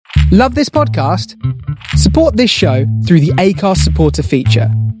Love this podcast? Support this show through the Acast supporter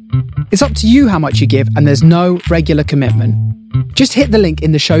feature. It's up to you how much you give, and there's no regular commitment. Just hit the link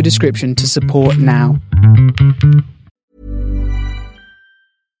in the show description to support now.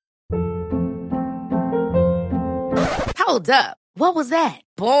 Hold up. What was that?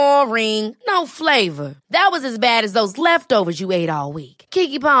 Boring. No flavor. That was as bad as those leftovers you ate all week.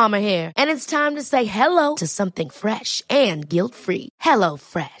 Keke Palmer here, and it's time to say hello to something fresh and guilt-free. Hello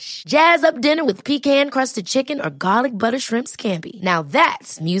Fresh. Jazz up dinner with pecan-crusted chicken or garlic butter shrimp scampi. Now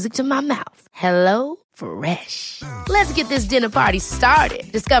that's music to my mouth. Hello Fresh. Let's get this dinner party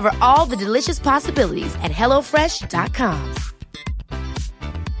started. Discover all the delicious possibilities at hellofresh.com.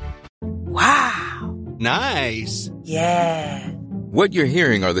 Wow. Nice. Yeah. What you're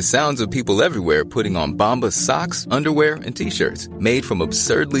hearing are the sounds of people everywhere putting on Bombas socks, underwear, and T-shirts made from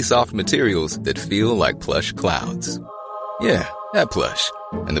absurdly soft materials that feel like plush clouds. Yeah, that plush.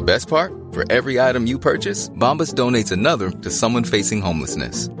 And the best part? For every item you purchase, Bombas donates another to someone facing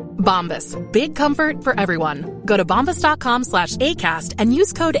homelessness. Bombas. Big comfort for everyone. Go to bombas.com/ACAST and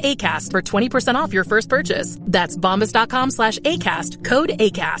use code ACAST for 20% off your first purchase. That's bombas.com/ACAST. Code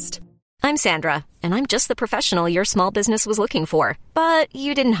ACAST. I'm Sandra, and I'm just the professional your small business was looking for. But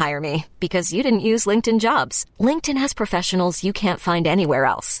you didn't hire me because you didn't use LinkedIn Jobs. LinkedIn has professionals you can't find anywhere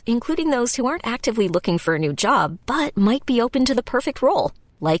else, including those who aren't actively looking for a new job, but might be open to the perfect role,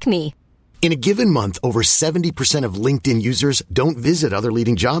 like me. In a given month, over 70% of LinkedIn users don't visit other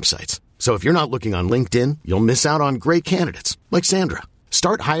leading job sites. So if you're not looking on LinkedIn, you'll miss out on great candidates like Sandra.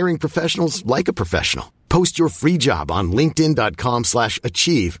 Start hiring professionals like a professional. Post your free job on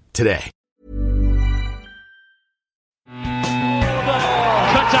linkedin.com/achieve today.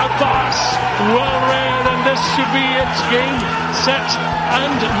 Cut out pass, well read, and this should be its game, set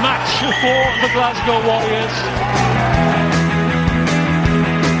and match for the Glasgow Warriors.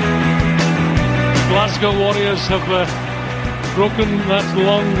 Glasgow Warriors have broken that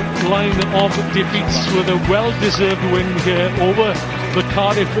long line of defeats with a well-deserved win here over the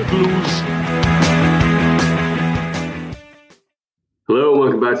Cardiff Blues. Hello,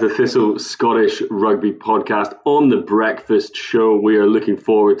 welcome back to the Thistle Scottish Rugby Podcast. On the breakfast show, we are looking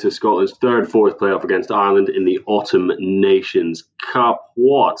forward to Scotland's fourth playoff against Ireland in the Autumn Nations Cup.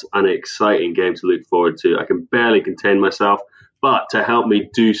 What an exciting game to look forward to. I can barely contain myself, but to help me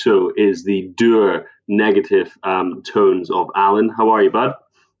do so is the dour, negative tones of Alan. How are you, bud?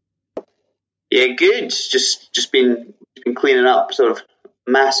 Yeah, good. Just been cleaning up sort of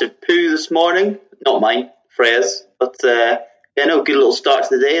massive poo this morning. Not mine, Freya's, but yeah, no, good little start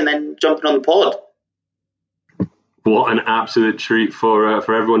to the day and then jumping on the pod. What an absolute treat for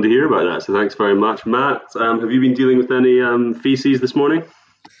everyone to hear about that. So thanks very much, Matt. Have you been dealing with any feces this morning?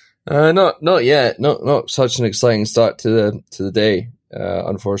 Not yet. Not such an exciting start to the day,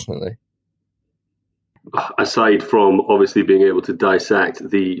 unfortunately. Aside from obviously being able to dissect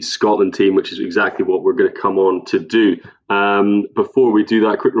the Scotland team, which is exactly what we're going to come on to do. Before we do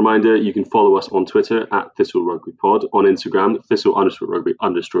that, quick reminder, you can follow us on Twitter at Thistle Rugby Pod, on Instagram,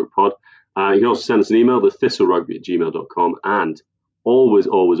 Thistle_Rugby_pod. You can also send us an email, thistlerugby@gmail.com, and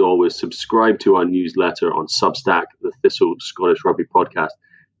always subscribe to our newsletter on Substack, the Thistle Scottish Rugby Podcast.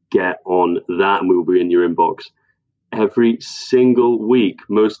 Get on that and we will be in your inbox every single week,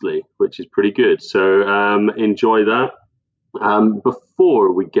 mostly, which is pretty good. So enjoy that.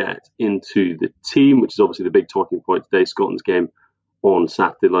 Before we get into the team, which is obviously the big talking point today, Scotland's game on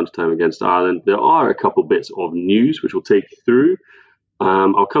Saturday lunchtime against Ireland, there are a couple bits of news which we'll take you through.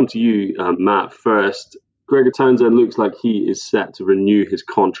 I'll come to you, Matt, first. Gregor Townsend looks like he is set to renew his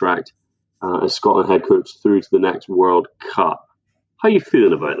contract as Scotland head coach through to the next World Cup. How are you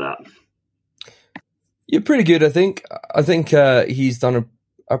feeling about that? Yeah, pretty good, I think. I think he's done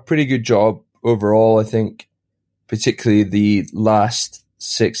a pretty good job overall. I think particularly the last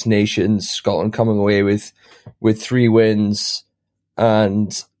Six Nations, Scotland coming away with 3 wins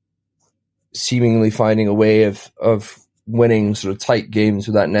and seemingly finding a way of winning sort of tight games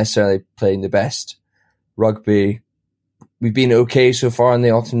without necessarily playing the best rugby. We've been okay so far in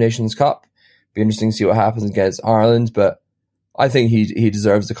the Autumn Nations Cup. Be interesting to see what happens against Ireland, but I think he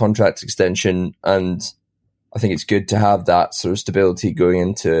deserves the contract extension, and I think it's good to have that sort of stability going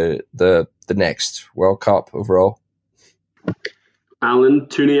into the next World Cup overall. Alan,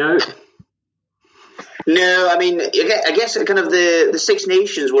 tuning out? No, I mean, I guess kind of the Six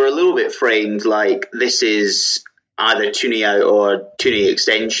Nations were a little bit framed like this is either tuning out or tuning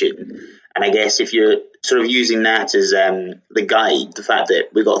extension. And I guess if you're sort of using that as the guide, the fact that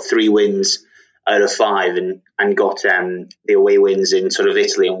we got 3 wins out of 5 and got the away wins in sort of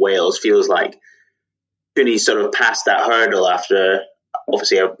Italy and Wales feels like Tunis sort of passed that hurdle after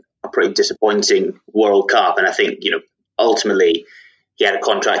obviously a pretty disappointing World Cup. And I think, ultimately he had a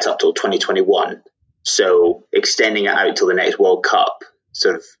contract up till 2021. So extending it out till the next World Cup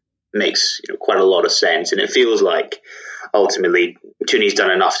sort of makes quite a lot of sense. And it feels like ultimately Tooney's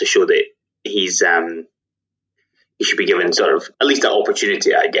done enough to show that he should be given sort of at least that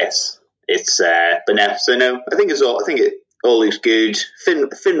opportunity, I guess. It's but no, I think it all looks good.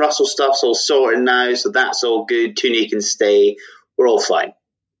 Finn Russell stuff's all sorted now, so that's all good. Tooney can stay. We're all fine.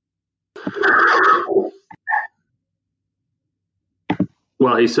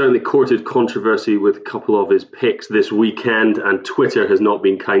 Well, he certainly courted controversy with a couple of his picks this weekend, and Twitter has not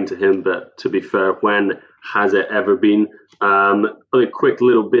been kind to him, but to be fair, when has it ever been? Other quick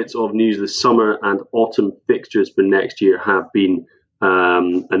little bits of news: the summer and autumn fixtures for next year have been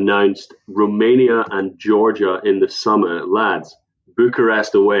announced. Romania and Georgia in the summer. Lads,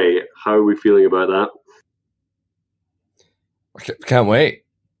 Bucharest away. How are we feeling about that? Can't wait.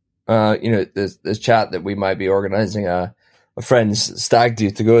 There's chat that we might be organising a friend's stag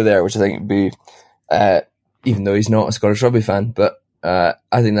do to go there, which I think would be, even though he's not a Scottish rugby fan, but I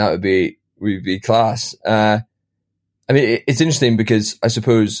think that would be class. It's interesting because I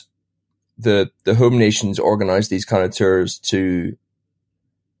suppose the home nations organise these kind of tours to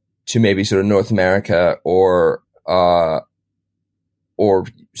maybe sort of North America or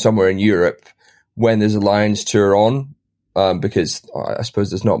somewhere in Europe when there's a Lions tour on, because I suppose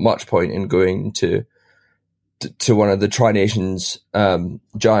there's not much point in going to one of the Tri-Nations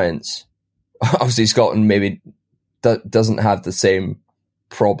giants. Obviously, Scotland maybe doesn't have the same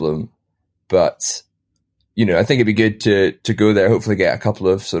problem, but I think it'd be good to go there. Hopefully, get a couple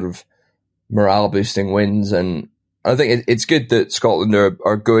of sort of morale boosting wins, and I think it's good that Scotland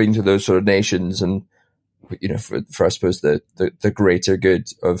are going to those sort of nations, and for I suppose the greater good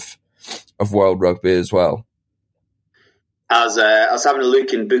of world rugby as well. I was having a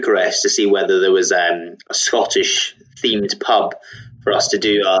look in Bucharest to see whether there was a Scottish themed pub for us to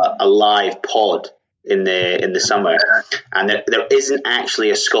do a live pod in the summer, and there isn't actually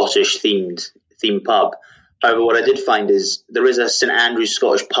a Scottish themed pub. However, what I did find is there is a St Andrew's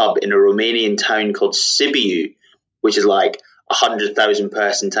Scottish pub in a Romanian town called Sibiu, which is like 100,000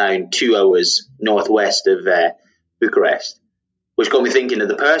 person town 2 hours northwest of Bucharest, which got me thinking that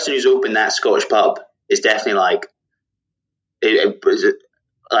the person who's opened that Scottish pub is definitely like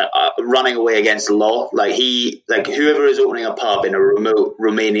running away against the law. Whoever is opening a pub in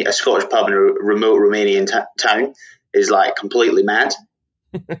a Scottish pub in a remote Romanian town is like completely mad.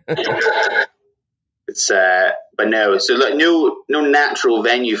 It's but no, so like no natural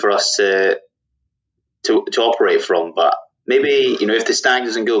venue for us to operate from. But maybe if the stag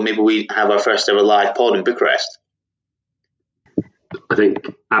doesn't go, maybe we have our first ever live pod in Bucharest. I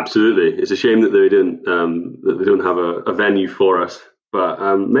think absolutely. It's a shame that they don't have a venue for us.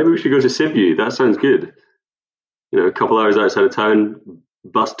 But maybe we should go to Sibiu. That sounds good. A couple hours outside of town,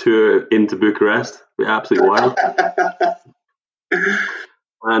 bus tour into Bucharest. Be absolutely wild.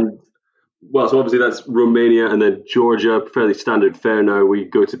 And so obviously that's Romania, and then Georgia, fairly standard fare now. We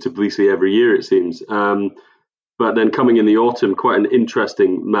go to Tbilisi every year, it seems. But then coming in the autumn, quite an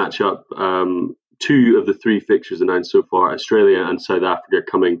interesting matchup. 2 of the 3 fixtures announced so far, Australia and South Africa,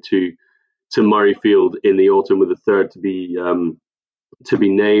 coming to Murrayfield in the autumn, with a third to be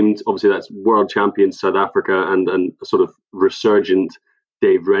named. Obviously, that's world champions South Africa and a sort of resurgent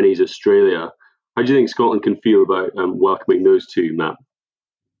Dave Rennie's Australia. How do you think Scotland can feel about welcoming those 2, Matt?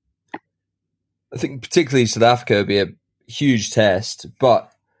 I think particularly South Africa would be a huge test,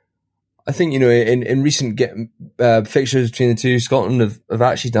 but I think, in recent fixtures between the 2, Scotland have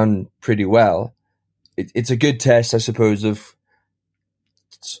actually done pretty well. It's a good test, I suppose, of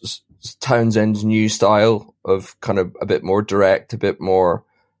Townsend's new style of kind of a bit more direct, a bit more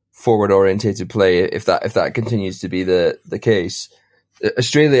forward-orientated play, if that continues to be the case.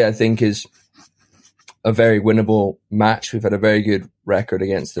 Australia, I think, is a very winnable match. We've had a very good record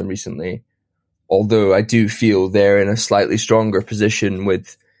against them recently, although I do feel they're in a slightly stronger position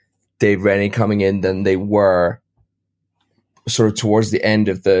with Dave Rennie coming in than they were sort of towards the end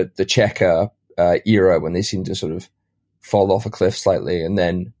of the Cheika era, when they seemed to sort of fall off a cliff slightly, and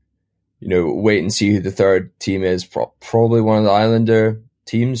then wait and see who the third team is. Probably one of the Islander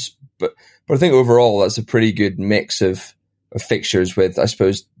teams, but I think overall that's a pretty good mix of fixtures with, I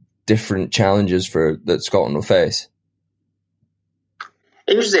suppose, different challenges that Scotland will face.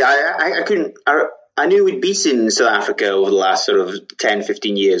 Interesting. I knew we'd beaten South Africa over the last sort of 10,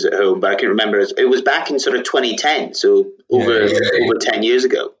 15 years at home, but I can remember it was back in sort of 2010, so over 10 years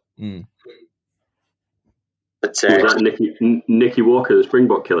ago. Mm. But was that Nicky Walker, the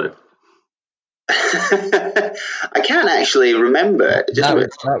Springbok killer? I can't actually remember.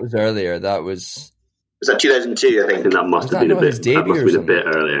 That was earlier. Was that 2002? I think that must have been a bit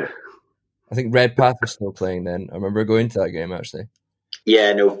earlier. I think Redpath was still playing then. I remember going to that game actually.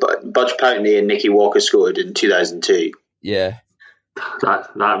 Yeah, no, but Budge Poutney and Nicky Walker scored in 2002. Yeah,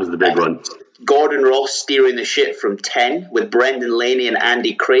 that was the big one. Gordon Ross steering the ship from 10 with Brendan Laney and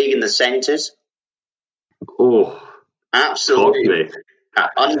Andy Craig in the centres. Oh, absolutely!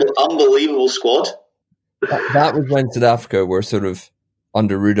 Unbelievable squad. That was when South Africa were sort of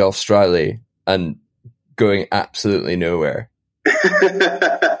under Rudolph Striley and going absolutely nowhere.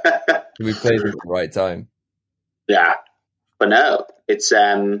 We played at the right time. Yeah, but no, it's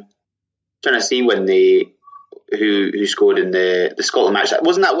trying to see when who scored in the Scotland match.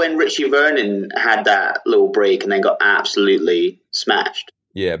 Wasn't that when Richie Vernon had that little break and then got absolutely smashed?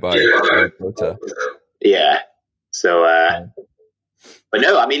 Yeah, by Botha. Yeah. So, but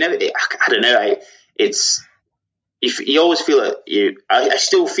no, I mean, I don't know. It's if you always feel it. I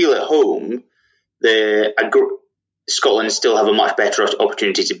still feel at home. Scotland still have a much better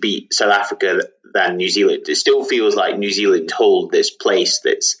opportunity to beat South Africa than New Zealand. It still feels like New Zealand hold this place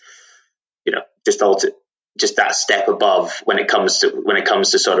that's, just that step above when it comes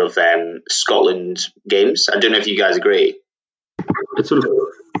to sort of Scotland games. I don't know if you guys agree. It sort of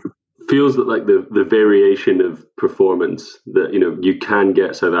feels that like the variation of performance that you can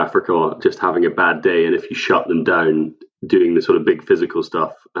get South Africa just having a bad day, and if you shut them down doing the sort of big physical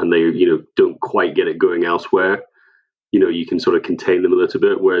stuff and they don't quite get it going elsewhere, you can sort of contain them a little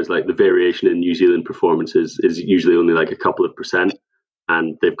bit, whereas like the variation in New Zealand performances is usually only like a couple of percent,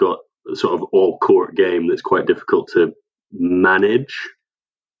 and they've got a sort of all court game that's quite difficult to manage,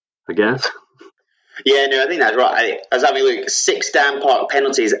 I guess. Yeah, no, I think that's right. I was having a look, 6 Dan Park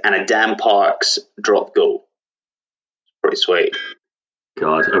penalties and a Dan Parks drop goal. Pretty sweet.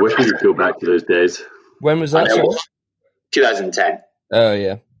 God, I wish we could go back to those days. When was that? 2010. Oh,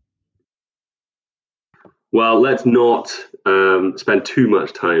 yeah. Well, let's not spend too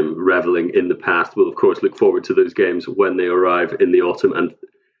much time reveling in the past. We'll, of course, look forward to those games when they arrive in the autumn and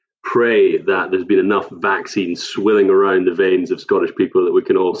pray that there's been enough vaccine swilling around the veins of Scottish people that we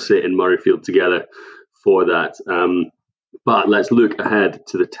can all sit in Murrayfield together for that. But let's look ahead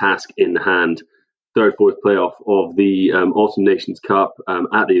to the task in hand. Third, fourth playoff of the Autumn Nations Cup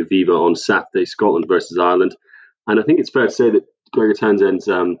at the Aviva on Saturday, Scotland versus Ireland. And I think it's fair to say that Gregor Townsend's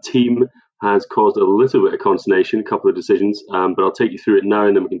team has caused a little bit of consternation, a couple of decisions, but I'll take you through it now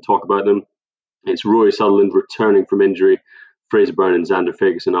and then we can talk about them. It's Rory Sutherland returning from injury, Fraser Brown and Xander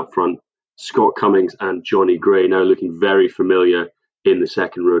Ferguson up front, Scott Cummings and Johnny Gray now looking very familiar in the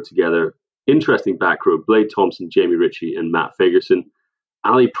second row together. Interesting back row, Blade Thompson, Jamie Ritchie and Matt Ferguson.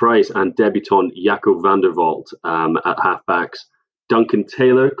 Ali Price and debutant Jaco van der Walt at halfbacks. Duncan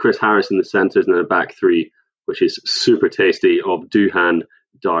Taylor, Chris Harris in the centres, and then a back three, which is super tasty, of Duhan,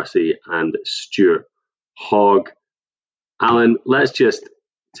 Darcy and Stuart Hogg. Alan, let's just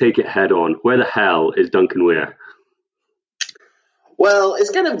take it head on. Where the hell is Duncan Weir? Well,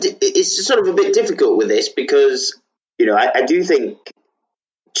 it's sort of a bit difficult with this because, I do think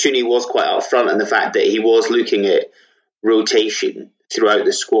Tooney was quite upfront in the fact that he was looking at rotation throughout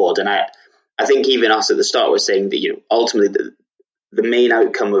the squad. And I think even us at the start were saying that, ultimately the main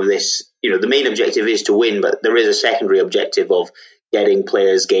outcome of this, the main objective is to win, but there is a secondary objective of getting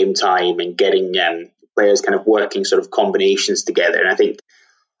players game time and getting players kind of working sort of combinations together. And I think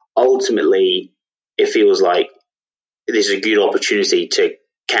ultimately it feels like this is a good opportunity to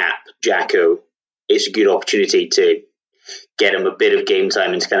cap Jaco. It's a good opportunity to get him a bit of game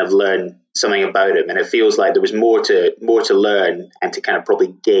time and to kind of learn something about him. And it feels like there was more to learn and to kind of probably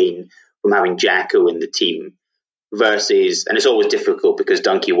gain from having Jaco in the team versus, and it's always difficult because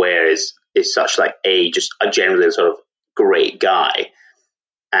Duncan Weir is such like just a generally sort of great guy.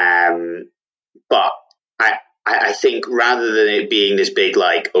 But I think rather than it being this big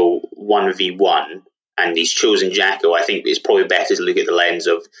 1v1 and he's chosen Jaco, I think it's probably better to look at the lens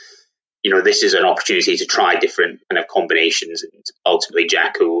of, this is an opportunity to try different kind of combinations, and ultimately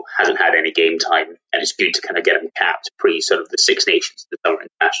Jaco hasn't had any game time, and it's good to kind of get him capped pre sort of the Six Nations, the Summer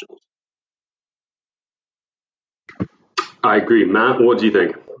Internationals. I agree. Matt, what do you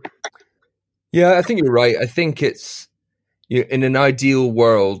think? Yeah, I think you're right. I think it's, in an ideal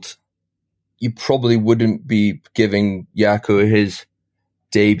world, you probably wouldn't be giving Jaco his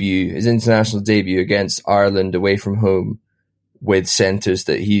international debut against Ireland away from home with centres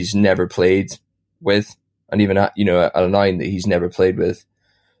that he's never played with, and even at a line that he's never played with.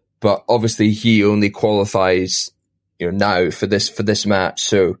 But obviously he only qualifies, now for this match.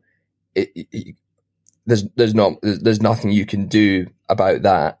 So there's nothing you can do about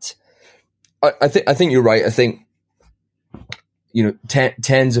that. I think you're right. I think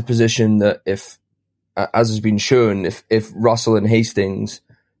 10's a position that if, as has been shown, if Russell and Hastings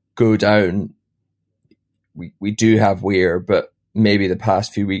go down, we do have Weir, but maybe the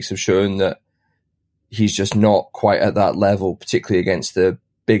past few weeks have shown that he's just not quite at that level, particularly against the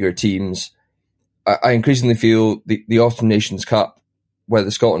bigger teams. I increasingly feel the Autumn Nations Cup, whether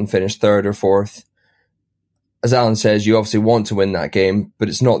Scotland finished third or fourth, as Alan says, you obviously want to win that game, but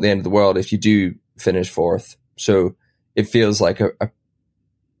it's not the end of the world if you do finish fourth. So it feels like a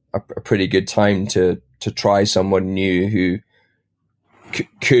pretty good time to try someone new who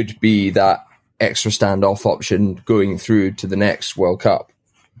could be that extra standoff option going through to the next World Cup.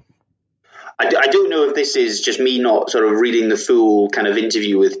 I don't know if this is just me not sort of reading the full kind of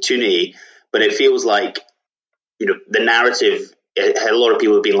interview with Tooney, but it feels like, the narrative, a lot of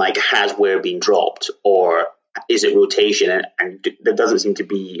people have been like, has Weir been dropped, or is it rotation? And there doesn't seem to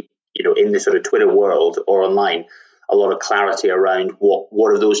be, in the sort of Twitter world or online, a lot of clarity around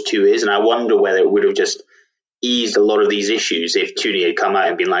what of those two is. And I wonder whether it would have just eased a lot of these issues if Tooney had come out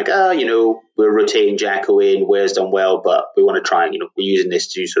and been like, we're rotating Jacko in, Weir's done well, but we want to try and, we're using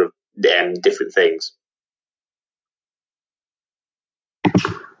this to sort of different things.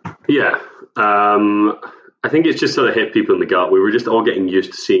 Yeah. I think it's just sort of hit people in the gut. We were just all getting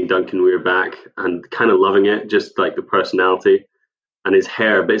used to seeing Duncan Weir back and kind of loving it, just like the personality and his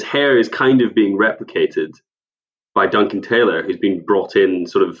hair. But his hair is kind of being replicated by Duncan Taylor, who's been brought in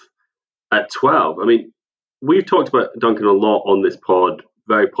sort of at 12. I mean, we've talked about Duncan a lot on this pod,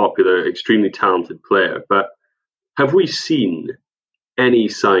 very popular, extremely talented player. But have we seen any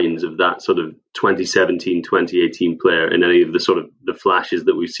signs of that sort of 2017, 2018 player in any of the sort of the flashes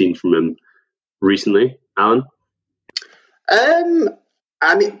that we've seen from him recently, Alan? I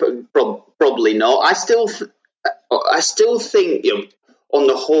mean, probably not. I still think, on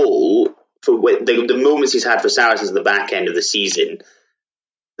the whole, for the moments he's had for Saracens at the back end of the season,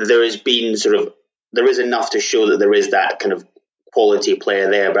 there is enough to show that there is that kind of quality player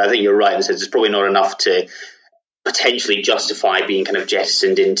there. But I think you're right in the sense it's probably not enough to potentially justify being kind of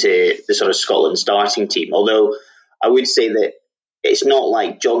jettisoned into the sort of Scotland starting team. Although I would say that it's not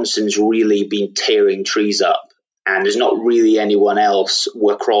like Johnson's really been tearing trees up, and there's not really anyone else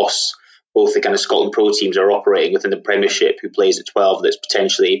across both the kind of Scotland Pro teams are operating within the Premiership who plays at 12 that's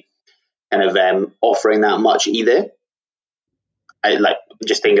potentially kind of offering that much either. I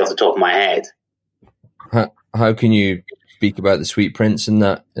just think off the top of my head. How can you speak about the Sweet Prince in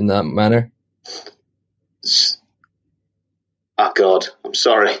that manner? Oh God, I'm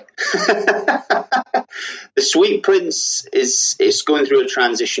sorry. The Sweet Prince is going through a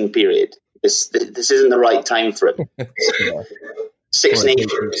transition period. This isn't the right time for him. Six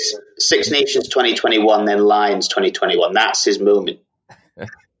Nations 2021, then Lions 2021. That's his moment.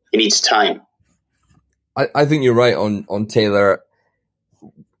 He needs time. I think you're right on Taylor.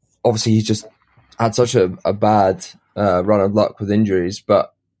 Obviously, he's just had such a bad run of luck with injuries,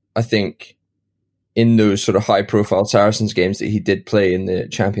 but I think in those sort of high-profile Saracens games that he did play in the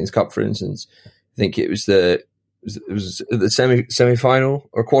Champions Cup, for instance, I think it was the semi-final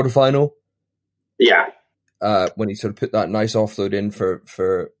or quarter-final. Yeah. When he sort of put that nice offload in for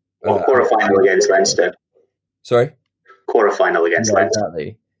quarter-final against Leinster. Sorry? Quarter-final against Leinster.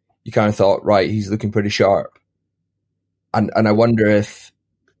 Exactly. You kind of thought, right, he's looking pretty sharp. And I wonder if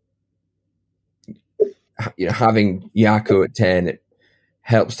having Jacko at 10, it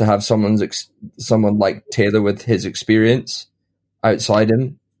helps to have someone like Taylor with his experience outside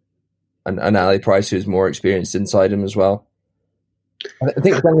him, and Ali Price, who's more experienced inside him as well. I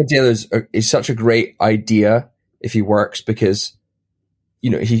think Duncan Taylor is such a great idea if he works, because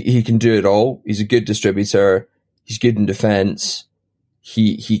he can do it all. He's a good distributor. He's good in defence.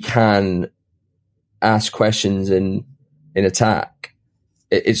 He can ask questions in attack.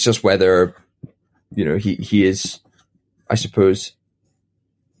 It's just whether he is, I suppose,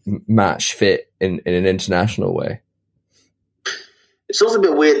 match fit in an international way. It's also a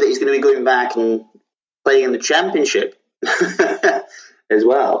bit weird that he's going to be going back and playing in the Championship as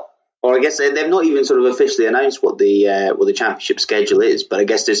well. Or I guess they've not even sort of officially announced what the Championship schedule is, but I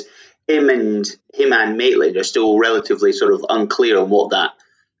guess there's him and Maitland are still relatively sort of unclear on what that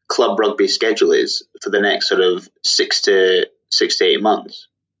club rugby schedule is for the next sort of 6 to 8 months.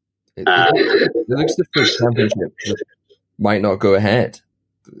 It looks the first Championship might not go ahead.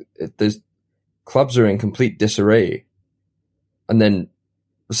 Clubs are in complete disarray, and then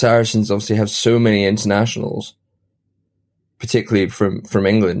the Saracens obviously have so many internationals, particularly from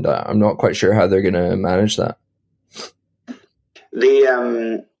England. I'm not quite sure how they're going to manage that.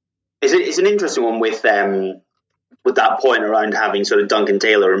 It's an interesting one with with that point around having sort of Duncan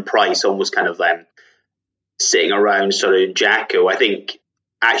Taylor and Price almost kind of sitting around sort of Jacko, I think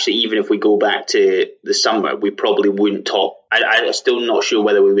actually even if we go back to the summer, we probably wouldn't talk. I'm still not sure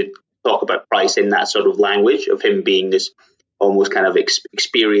whether we would talk about Price in that sort of language of him being this almost kind of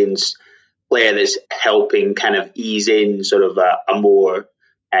experienced player that's helping kind of ease in sort of a more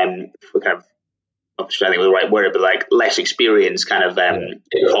kind of, I'm trying to think of the right word, but like less experienced kind of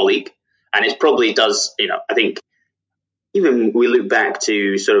colleague. And it probably does, I think even we look back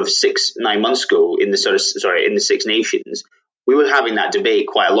to sort of 9 months ago in the Six Nations, we were having that debate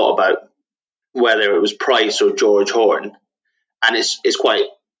quite a lot about whether it was Price or George Horne. And it's quite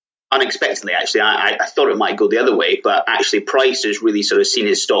unexpectedly, actually, I thought it might go the other way, but actually Price has really sort of seen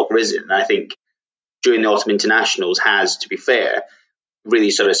his stock risen. And I think during the Autumn Internationals has, to be fair,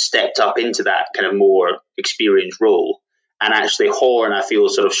 really sort of stepped up into that kind of more experienced role. And actually Horne, I feel,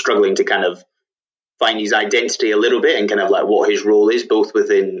 sort of struggling to kind of find his identity a little bit and kind of like what his role is, both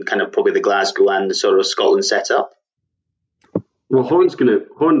within kind of probably the Glasgow and the sort of Scotland setup. Well, Horne's gonna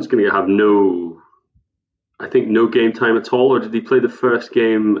have no game time at all, or did he play the first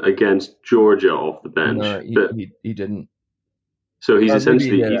game against Georgia off the bench? No, he didn't. So he's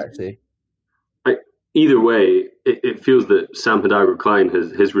essentially either way, it feels that Sam Hidalgo-Clyne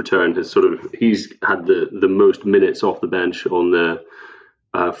his return has he's had the most minutes off the bench on the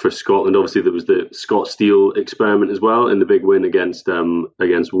for Scotland. Obviously, there was the Scott Steele experiment as well in the big win against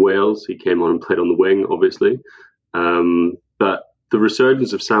Wales. He came on and played on the wing, obviously. But the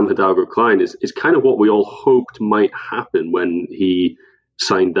resurgence of Sam Hidalgo-Clyne is kind of what we all hoped might happen when he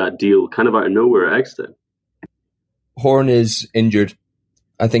signed that deal kind of out of nowhere at Exeter. Horne is injured.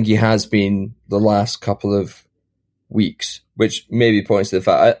 I think he has been the last couple of weeks, which maybe points to the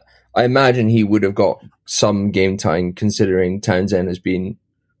fact I imagine he would have got some game time considering Townsend has been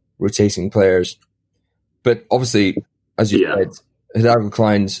rotating players. But obviously, as you said,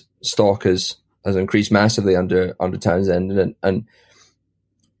 Hidalgo-Clyne's stock has increased massively under Townsend, and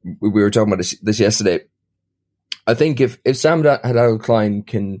we were talking about this yesterday. I think if Sam Hidalgo-Clyne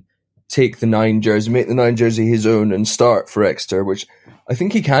can take the 9 jersey, make the 9 jersey his own and start for Exeter, which I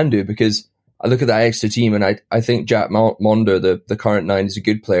think he can do, because I look at that Exeter team and I think Jack Monder, the current 9, is a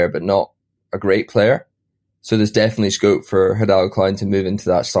good player, but not a great player. So there's definitely scope for Hidalgo-Clyne to move into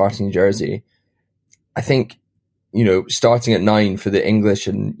that starting jersey. I think, starting at 9 for the English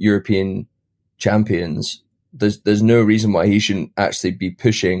and European champions, there's no reason why he shouldn't actually be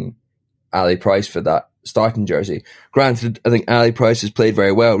pushing Ali Price for that starting jersey. Granted, I think Ali Price has played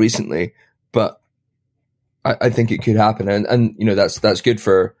very well recently, but I think it could happen, and that's good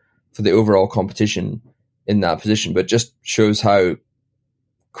for the overall competition in that position, but just shows how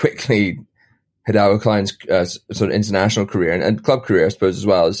quickly Hidalgo-Clyne's sort of international career and club career, I suppose, as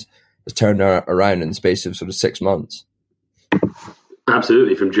well, has turned around in the space of sort of 6 months.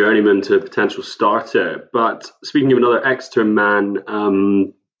 Absolutely, from journeyman to potential starter. But speaking of another Exeter man,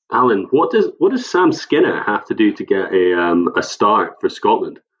 Alan, what does Sam Skinner have to do to get a start for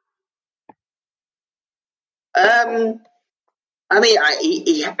Scotland? To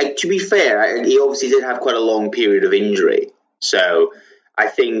be fair, he obviously did have quite a long period of injury. So I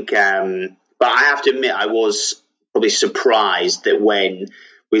think, but I have to admit, I was probably surprised that when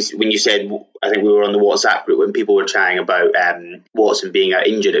you said, I think we were on the WhatsApp group when people were chatting about Watson being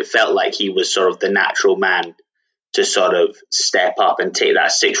injured, it felt like he was sort of the natural man to sort of step up and take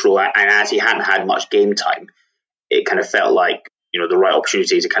that 6 role. And as he hadn't had much game time, it kind of felt like, the right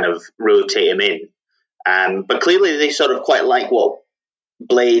opportunity to kind of rotate him in. But clearly they sort of quite like what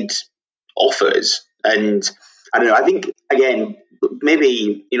Blade offers. And I don't know, I think, again,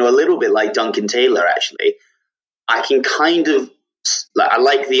 maybe, a little bit like Duncan Taylor, actually, I can kind of, I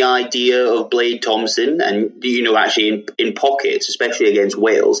like the idea of Blade Thompson, and, actually in pockets, especially against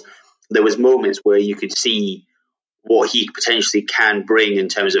Wales, there was moments where you could see what he potentially can bring in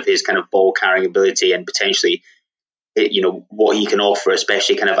terms of his kind of ball carrying ability and potentially, what he can offer,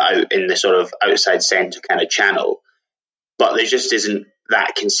 especially kind of out in the sort of outside centre kind of channel. But there just isn't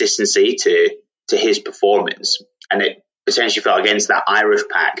that consistency to his performance. And it potentially felt against that Irish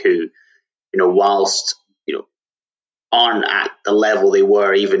pack who, whilst, aren't at the level they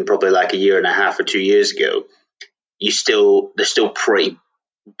were even probably like a year and a half or 2 years ago, they're still pretty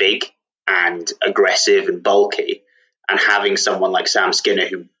big and aggressive and bulky. And having someone like Sam Skinner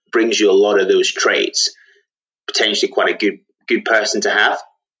who brings you a lot of those traits, potentially quite a good person to have.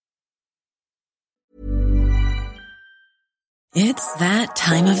 It's that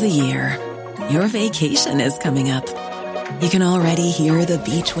time of the year. Your vacation is coming up. You can already hear the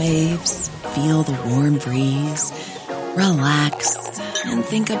beach waves, feel the warm breeze, relax, and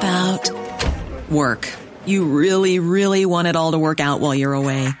think about work. You really, really want it all to work out while you're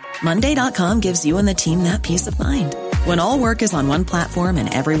away. Monday.com gives you and the team that peace of mind. When all work is on one platform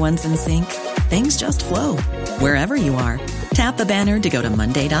and everyone's in sync, things just flow. Wherever you are, tap the banner to go to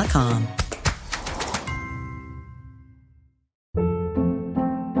Monday.com.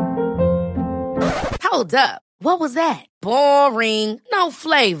 Hold up. What was that? Boring. No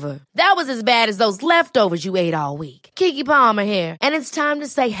flavor. That was as bad as those leftovers you ate all week. Keke Palmer here, and it's time to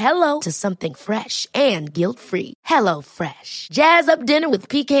say hello to something fresh and guilt-free. Hello Fresh. Jazz up dinner with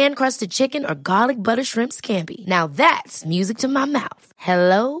pecan-crusted chicken or garlic butter shrimp scampi. Now that's music to my mouth.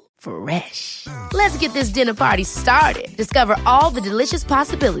 Hello Fresh. Let's get this dinner party started. Discover all the delicious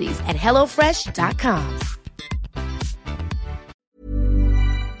possibilities at HelloFresh.com.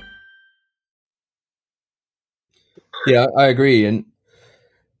 Yeah, I agree. And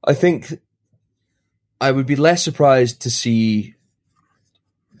I think I would be less surprised to see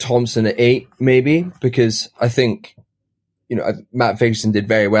Thompson at 8, maybe, because I think, Matt Fagerson did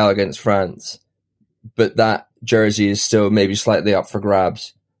very well against France, but that jersey is still maybe slightly up for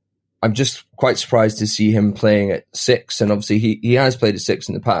grabs. I'm just quite surprised to see him playing at 6, and obviously he has played at 6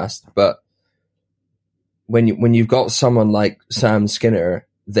 in the past, but when you've got someone like Sam Skinner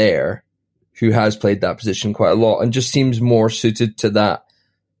there, who has played that position quite a lot and just seems more suited to that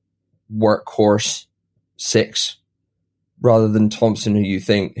workhorse 6 rather than Thompson, who you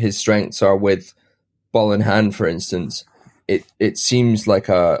think his strengths are with ball in hand, for instance. It seems like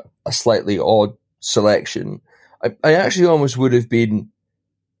a slightly odd selection. I actually almost would have been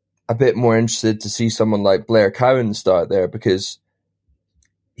a bit more interested to see someone like Blair Cowan start there, because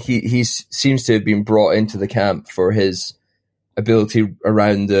he seems to have been brought into the camp for his ability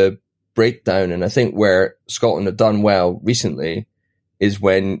around the breakdown. And I think where Scotland have done well recently is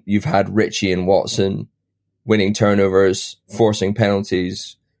when you've had Ritchie and Watson winning turnovers, forcing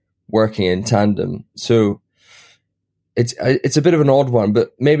penalties, working in tandem. So it's a bit of an odd one,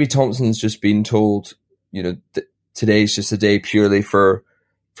 but maybe Thompson's just been told, today's just a day purely for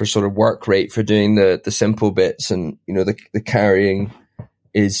sort of work rate, for doing the simple bits, and the carrying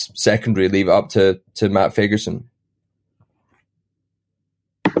is secondary. Leave it up to Matt Fagerson.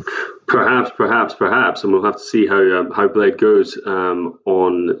 Perhaps, and we'll have to see how Blade goes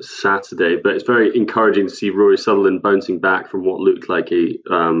on Saturday. But it's very encouraging to see Rory Sutherland bouncing back from what looked like a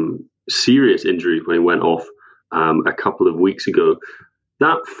serious injury when he went off a couple of weeks ago.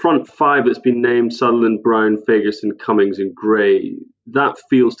 That front 5 that's been named, Sutherland, Brown, Fagerson, Cummings and Gray, that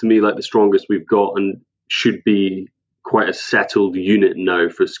feels to me like the strongest we've got and should be quite a settled unit now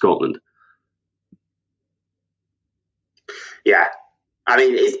for Scotland. Yeah. I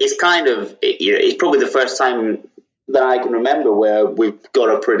mean, it's kind of, it's probably the first time that I can remember where we've got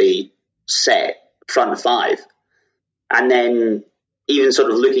a pretty set front 5. And then even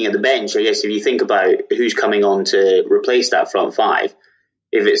sort of looking at the bench, I guess if you think about who's coming on to replace that front 5,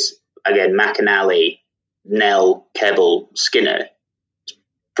 if it's, again, McInally, Nell, Kebble, Skinner, it's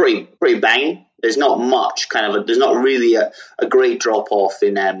pretty banging. There's not much there's not really a great drop-off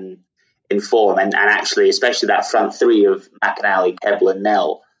in form, and actually, especially that front 3 of McInally, Kebble, and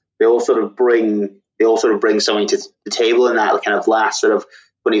Nell, they all sort of bring something to the table in that kind of last sort of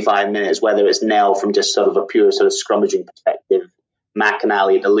 25 minutes. Whether it's Nell from just sort of a pure sort of scrummaging perspective,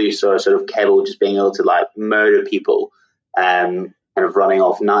 McInally at the loose, or sort of Kebble just being able to like murder people, kind of running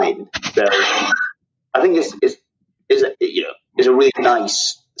off 9. So I think it's a really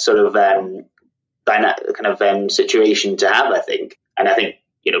nice sort of situation to have. I think, and I think.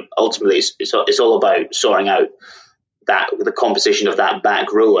 Ultimately, it's all about sorting out the composition of that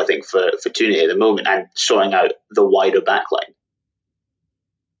back row, I think, for Tooney at the moment, and sorting out the wider back line.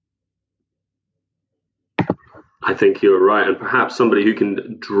 I think you're right, and perhaps somebody who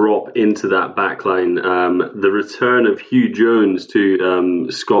can drop into that back line, the return of Hugh Jones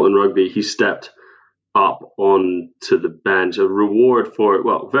to Scotland Rugby. He stepped up onto the bench, a reward for,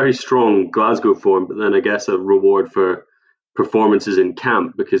 very strong Glasgow form, but then I guess a reward for performances in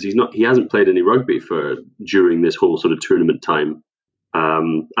camp, because he hasn't played any rugby during this whole sort of tournament time.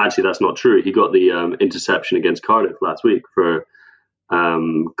 Actually, that's not true. He got the interception against Cardiff last week for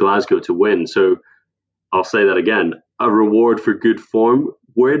Glasgow to win. So I'll say that again, a reward for good form.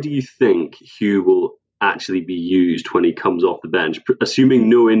 Where do you think Hugh will actually be used when he comes off the bench? Assuming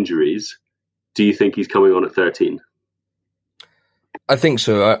no injuries, do you think he's coming on at 13? I think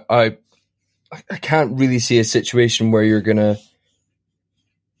so. I can't really see a situation where you're going to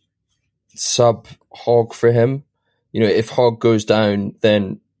sub Hogg for him. If Hogg goes down,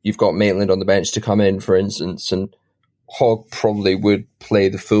 then you've got Maitland on the bench to come in, for instance, and Hogg probably would play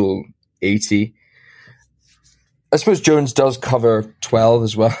the full 80. I suppose Jones does cover 12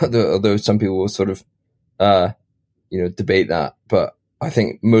 as well, although some people will sort of debate that, but I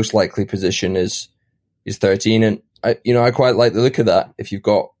think most likely position is 13, and I quite like the look of that. If you've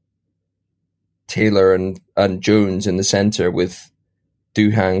got Taylor and Jones in the centre with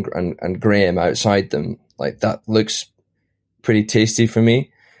Duhan and Graham outside them, like that looks pretty tasty for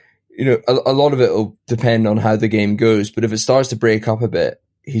me. A lot of it will depend on how the game goes, but if it starts to break up a bit,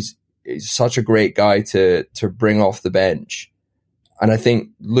 he's such a great guy to bring off the bench. And I think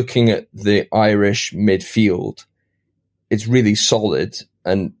looking at the Irish midfield, it's really solid,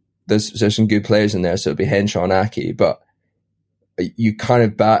 and there's some good players in there, so it'll be Henshaw and Aki, but you kind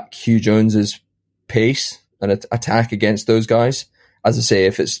of back Hugh Jones's pace and attack against those guys, as I say,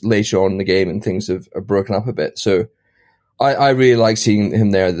 if it's later on in the game and things have broken up a bit. So I really like seeing him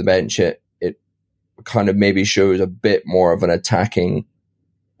there at the bench. It kind of maybe shows a bit more of an attacking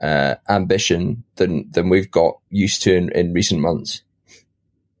ambition than we've got used to in recent months.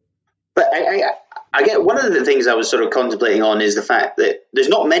 But I get one of the things I was sort of contemplating on is the fact that there's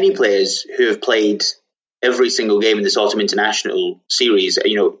not many players who have played every single game in this Autumn International series,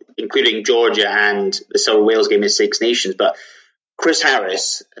 including Georgia and the South Wales game in Six Nations. But Chris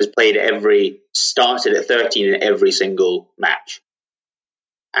Harris has started at 13 in every single match.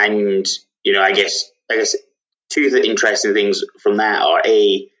 And, I guess two interesting things from that are,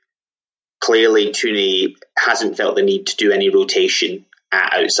 A, clearly Tooney hasn't felt the need to do any rotation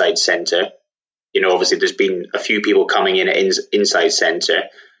at outside centre. Obviously there's been a few people coming in at inside centre,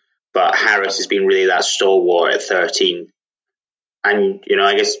 but Harris has been really that stalwart at 13. And,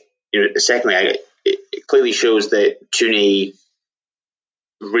 I guess, secondly, it clearly shows that Tooney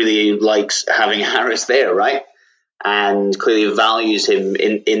really likes having Harris there, right? And clearly values him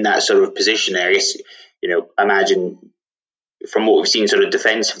in that sort of position there. I guess, imagine from what we've seen sort of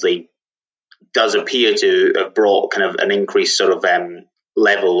defensively, does appear to have brought kind of an increased sort of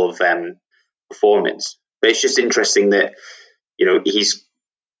level of performance. But it's just interesting that, he's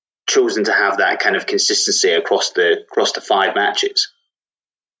chosen to have that kind of consistency across the 5 matches.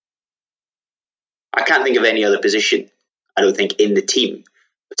 I can't think of any other position, I don't think, in the team,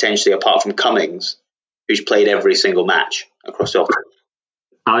 potentially apart from Cummings, who's played every single match across the offense.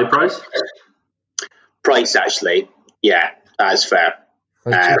 Ali Price? Price, actually. Yeah, that's fair.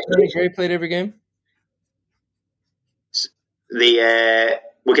 Has Gray played every game? Maybe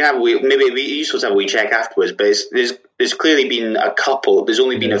it'd be useful to have a wee check afterwards, but there's clearly been a couple. There's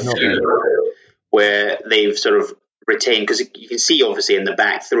only been a few where they've sort of retained, because you can see obviously in the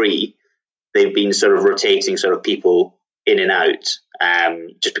back 3 they've been sort of rotating sort of people in and out,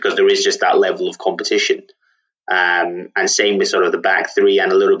 just because there is just that level of competition, and same with sort of the back 3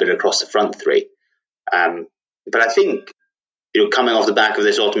 and a little bit across the front 3. But I think, coming off the back of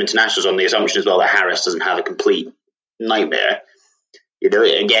this Autumn Internationals on the assumption as well that Harris doesn't have a complete nightmare,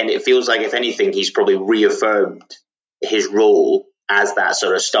 again, it feels like, if anything, he's probably reaffirmed his role as that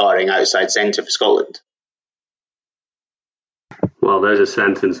sort of starting outside centre for Scotland. Well, there's a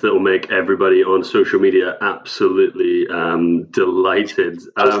sentence that will make everybody on social media absolutely delighted.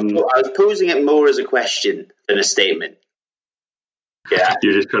 I was posing it more as a question than a statement. Yeah,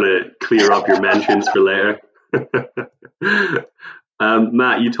 you're just going to clear up your mentions for later.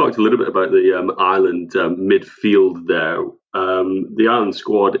 Matt, you talked a little bit about the Ireland midfield there. The Ireland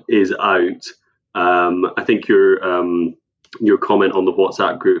squad is out. I think your comment on the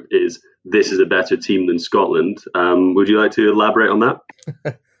WhatsApp group is, this is a better team than Scotland. Would you like to elaborate on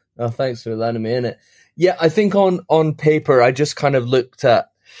that? Oh, thanks for letting me in it. Yeah, I think on paper, I just kind of looked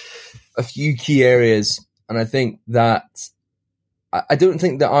at a few key areas, and I think that I don't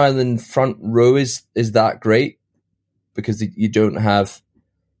think the Ireland front row is that great, because you don't have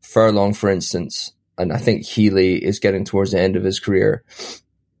Furlong, for instance, and I think Healy is getting towards the end of his career.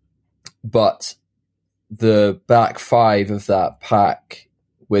 But the back 5 of that pack,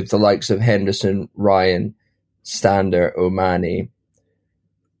 with the likes of Henderson, Ryan, Stander, O'Mahony,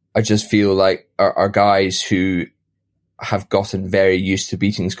 I just feel like are guys who have gotten very used to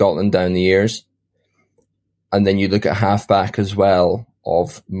beating Scotland down the years. And then you look at half-back as well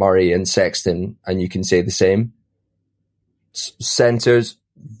of Murray and Sexton, and you can say the same. Centres,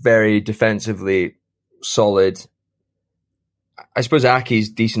 very defensively solid. I suppose Aki's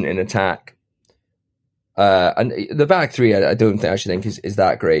decent in attack. And the back 3, I don't actually think is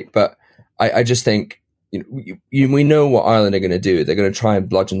that great. But I just think, we know what Ireland are going to do. They're going to try and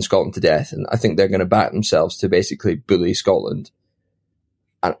bludgeon Scotland to death. And I think they're going to back themselves to basically bully Scotland.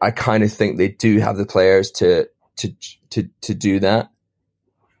 And I kind of think they do have the players to do that.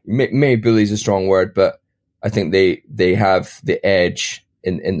 Maybe bully is a strong word, but I think they have the edge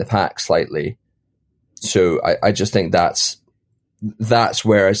in the pack slightly. So I just think that's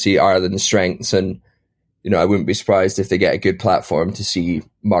where I see Ireland's strengths. And I wouldn't be surprised if they get a good platform to see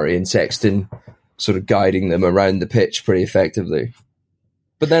Murray and Sexton sort of guiding them around the pitch pretty effectively.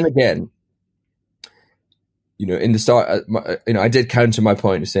 But then again, in the start, I did counter my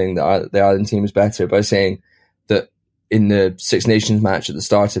point of saying that the Ireland team is better by saying that in the Six Nations match at the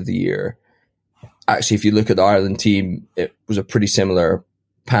start of the year, actually, if you look at the Ireland team, it was a pretty similar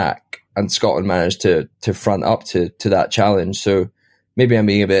pack, and Scotland managed to front up to that challenge. So maybe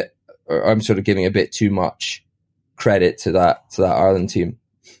I'm sort of giving a bit too much credit to that Ireland team.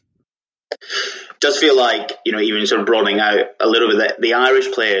 Does feel like, even sort of broadening out a little bit, that the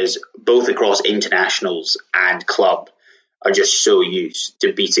Irish players, both across internationals and club, are just so used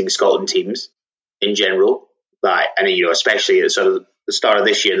to beating Scotland teams in general. Especially at sort of the start of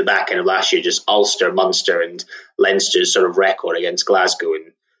this year, the back end of last year, just Ulster, Munster and Leinster's sort of record against Glasgow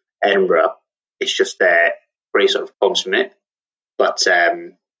and Edinburgh. It's just very sort of consummate. But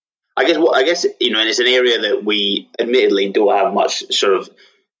I guess, and it's an area that we admittedly don't have much sort of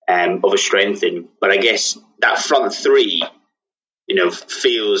a strength in, but I guess that front three,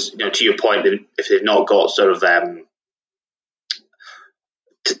 feels, to your point, that if they've not got sort of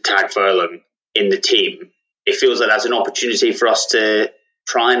Tadhg Furlong in the team, it feels like that's an opportunity for us to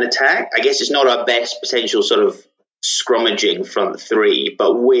try and attack. I guess it's not our best potential sort of scrummaging front three,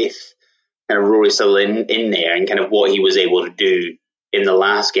 but with kind of Rory Sutherland in there and kind of what he was able to do in the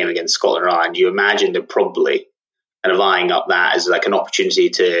last game against Scotland and Ireland, you imagine they're probably kind of eyeing up that as like an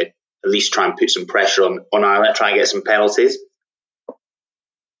opportunity to at least try and put some pressure on Ireland, try and get some penalties.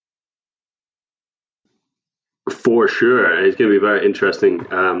 For sure, it's going to be a very interesting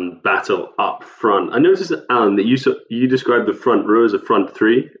battle up front. I noticed, Alan, that you described the front row as a front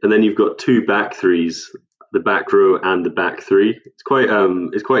three, and then you've got two back threes, the back row and the back three. It's quite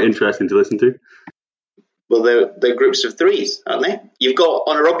interesting to listen to. Well, they're groups of threes, aren't they? You've got,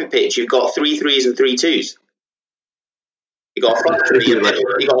 on a rugby pitch, you've got 3 3s and 3 2s. You got a front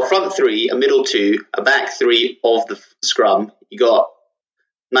three, a middle two, a back three of the scrum. You got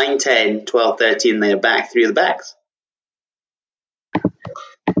 9, 10, 12, 13, and then a back three of the backs.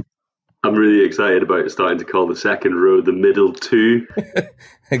 I'm really excited about starting to call the second row the middle two.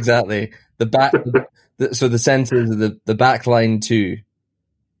 Exactly. The back, so the centre is the back line two.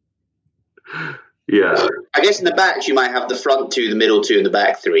 Yeah. I guess in the backs you might have the front two, the middle two, and the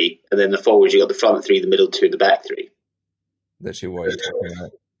back three, and then the forwards you got the front three, the middle two, and the back three. Literally what you're talking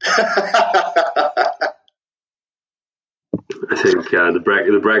about. I think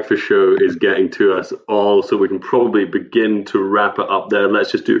the breakfast show is getting to us all, so we can probably begin to wrap it up there.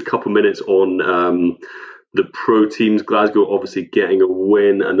 Let's just do a couple minutes on the pro teams. Glasgow obviously getting a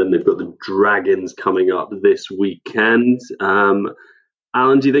win, and then they've got the Dragons coming up this weekend.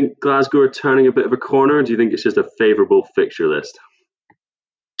 Alan, do you think Glasgow are turning a bit of a corner, or do you think it's just a favourable fixture list?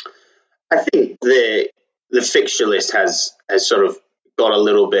 I think the fixture list has sort of got a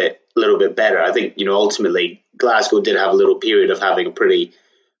little bit better. I think, ultimately Glasgow did have a little period of having a pretty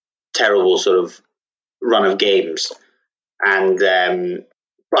terrible sort of run of games. And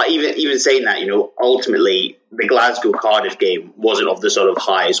but even saying that, ultimately the Glasgow Cardiff game wasn't of the sort of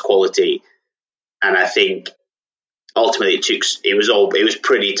highest quality. And I think ultimately it was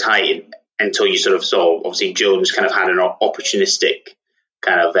pretty tight until you sort of saw, obviously Jones kind of had an opportunistic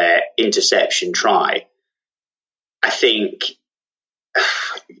kind of interception try. I think,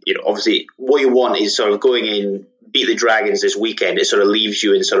 obviously what you want is sort of going in, beat the Dragons this weekend. It sort of leaves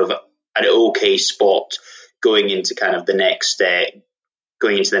you in sort of an okay spot going into kind of the next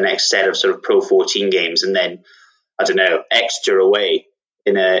set of sort of Pro 14 games. And then, I don't know, Exeter away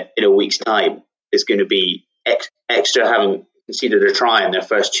in a week's time is going to be Exeter haven't conceded a try in their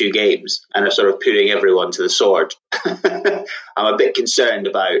first 2 games and are sort of putting everyone to the sword. I'm a bit concerned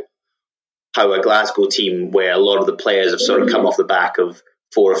about how a Glasgow team, where a lot of the players have sort of come off the back of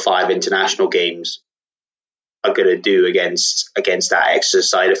 4 or 5 international games, are going to do against that Exeter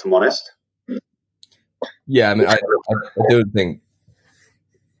side, if I'm honest. Yeah, I mean, I don't think,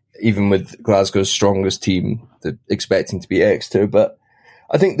 even with Glasgow's strongest team, they're expecting to be Exeter, but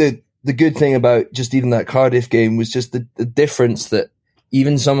I think the good thing about just even that Cardiff game was just the difference that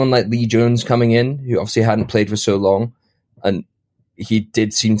even someone like Lee Jones coming in, who obviously hadn't played for so long, and he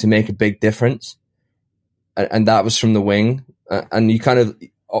did seem to make a big difference, and that was from the wing. And you kind of,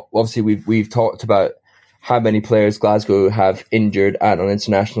 obviously we've talked about how many players Glasgow have injured and on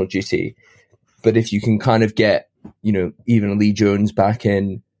international duty, but if you can kind of get, even Lee Jones back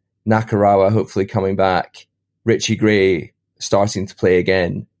in, Nakarawa hopefully coming back, Richie Gray starting to play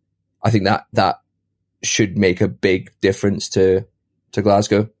again, I think that should make a big difference to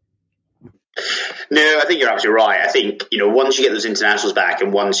Glasgow. No, I think you're absolutely right. I think, once you get those internationals back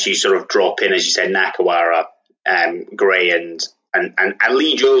and once you sort of drop in, as you said, Nakawara, Gray and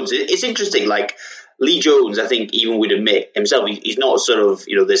Lee Jones, it's interesting. Like, Lee Jones, I think, even would admit himself, he's not sort of,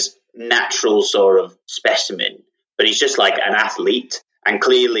 this natural sort of specimen, but he's just like an athlete. And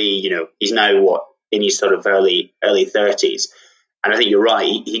clearly, he's now, in his sort of early 30s. And I think you're right.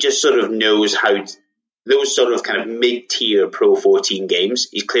 He just sort of knows how those sort of kind of mid-tier Pro 14 games,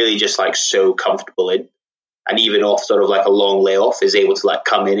 he's clearly just like so comfortable in. And even off sort of like a long layoff, is able to like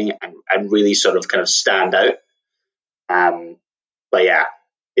come in and really sort of kind of stand out. But yeah,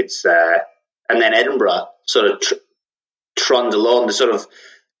 it's and then Edinburgh sort of trundle on the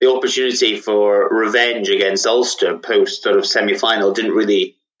opportunity for revenge against Ulster post sort of semi-final didn't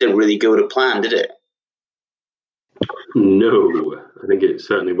really go to plan, did it? No, I think it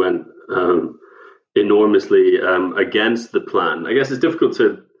certainly went enormously against the plan. I guess it's difficult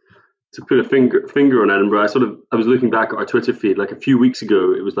to put a finger on Edinburgh. I was looking back at our Twitter feed like a few weeks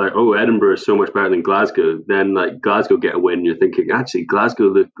ago. It was like, oh, Edinburgh is so much better than Glasgow. Then like Glasgow get a win, and you're thinking actually Glasgow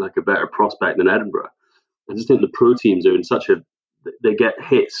look like a better prospect than Edinburgh. I just think the pro teams are in they get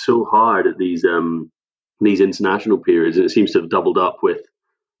hit so hard at these international periods, and it seems to have doubled up with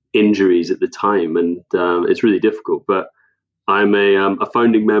injuries at the time, and it's really difficult. But I'm a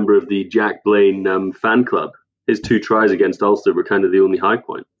founding member of the Jack Blaine fan club. His 2 tries against Ulster were kind of the only high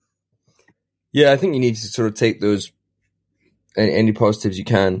point. Yeah, I think you need to sort of take those any positives you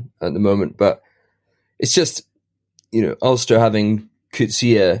can at the moment, but it's just Ulster having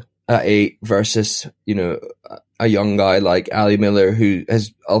Coetzee at 8 versus a young guy like Ali Miller who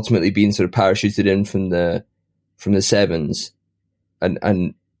has ultimately been sort of parachuted in from the 7s,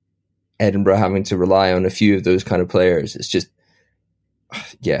 and Edinburgh having to rely on a few of those kind of players. It's just,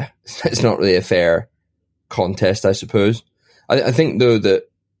 yeah, it's not really a fair contest, I suppose. I think though that,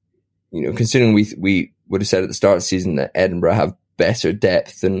 considering we would have said at the start of the season that Edinburgh have better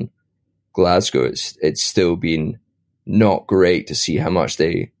depth than Glasgow, it's still been not great to see how much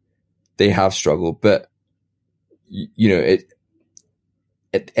they have struggled. But,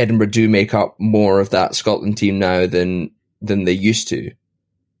 Edinburgh do make up more of that Scotland team now than they used to.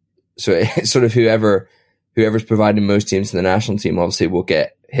 So it's sort of whoever's providing most teams in the national team obviously will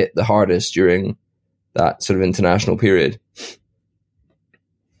get hit the hardest during that sort of international period.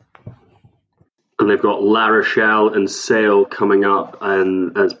 And they've got La Rochelle and Sale coming up,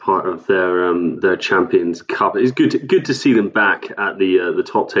 and as part of their Champions Cup. It's good to see them back at the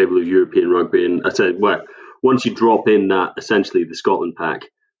top table of European rugby. And I said, once you drop in that essentially the Scotland pack,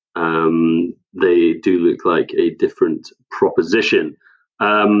 they do look like a different proposition.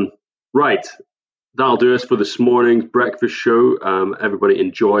 Right, that'll do us for this morning's breakfast show. Everybody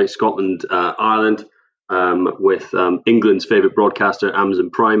enjoy Scotland, Ireland with England's favourite broadcaster, Amazon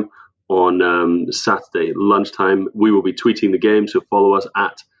Prime, on Saturday lunchtime. We will be tweeting the game, so follow us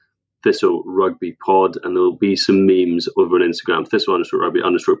at Thistle Rugby Pod, and there will be some memes over on Instagram,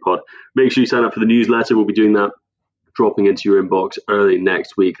 Thistle_Rugby_pod. Make sure you sign up for the newsletter. We'll be doing that, dropping into your inbox early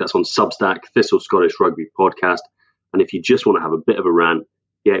next week. That's on Substack, Thistle Scottish Rugby Podcast. And if you just want to have a bit of a rant,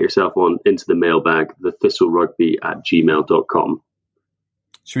 get yourself into the mailbag, thethistlrugby@gmail.com.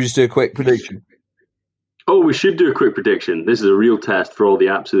 Should we just do a quick prediction? Oh, we should do a quick prediction. This is a real test for all the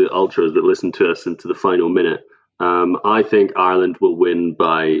absolute ultras that listen to us into the final minute. I think Ireland will win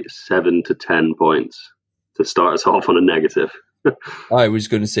by 7 to 10 points to start us off on a negative. I was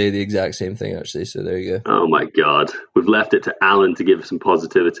going to say the exact same thing, actually, so there you go. Oh, my God. We've left it to Alan to give some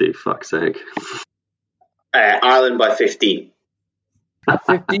positivity. Fuck's sake. Ireland by 15.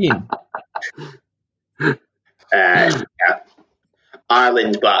 15? Yeah.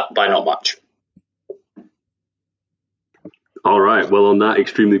 Ireland, but by not much. All right. Well, on that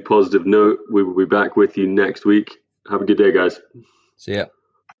extremely positive note, we will be back with you next week. Have a good day, guys. See ya.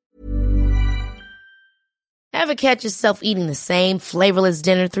 Ever catch yourself eating the same flavorless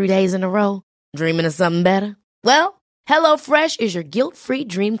dinner 3 days in a row? Dreaming of something better? Well, HelloFresh is your guilt-free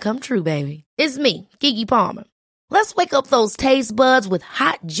dream come true, baby. It's me, Keke Palmer. Let's wake up those taste buds with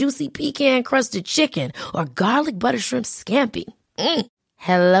hot, juicy pecan-crusted chicken or garlic butter shrimp scampi.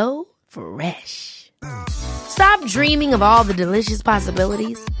 Hello Fresh. Stop dreaming of all the delicious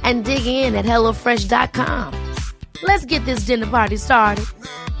possibilities and dig in at HelloFresh.com. Let's get this dinner party started.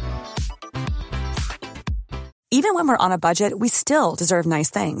 Even when we're on a budget, we still deserve nice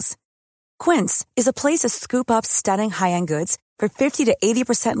things. Quince is a place to scoop up stunning high-end goods for 50 to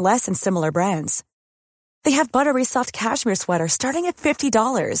 80% less than similar brands. They have buttery soft cashmere sweaters starting at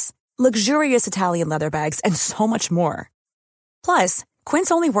 $50, luxurious Italian leather bags, and so much more. Plus,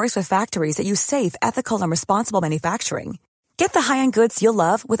 Quince only works with factories that use safe, ethical, and responsible manufacturing. Get the high-end goods you'll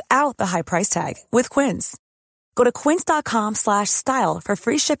love without the high price tag with Quince. Go to quince.com/style for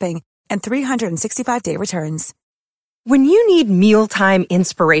free shipping and 365-day returns. When you need mealtime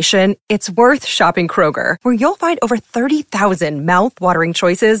inspiration, it's worth shopping Kroger, where you'll find over 30,000 mouth-watering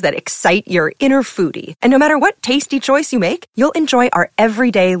choices that excite your inner foodie. And no matter what tasty choice you make, you'll enjoy our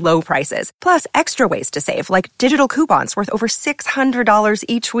everyday low prices, plus extra ways to save, like digital coupons worth over $600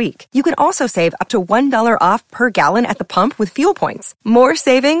 each week. You can also save up to $1 off per gallon at the pump with fuel points. More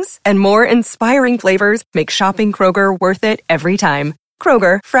savings and more inspiring flavors make shopping Kroger worth it every time.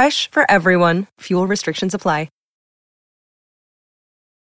 Kroger, fresh for everyone. Fuel restrictions apply.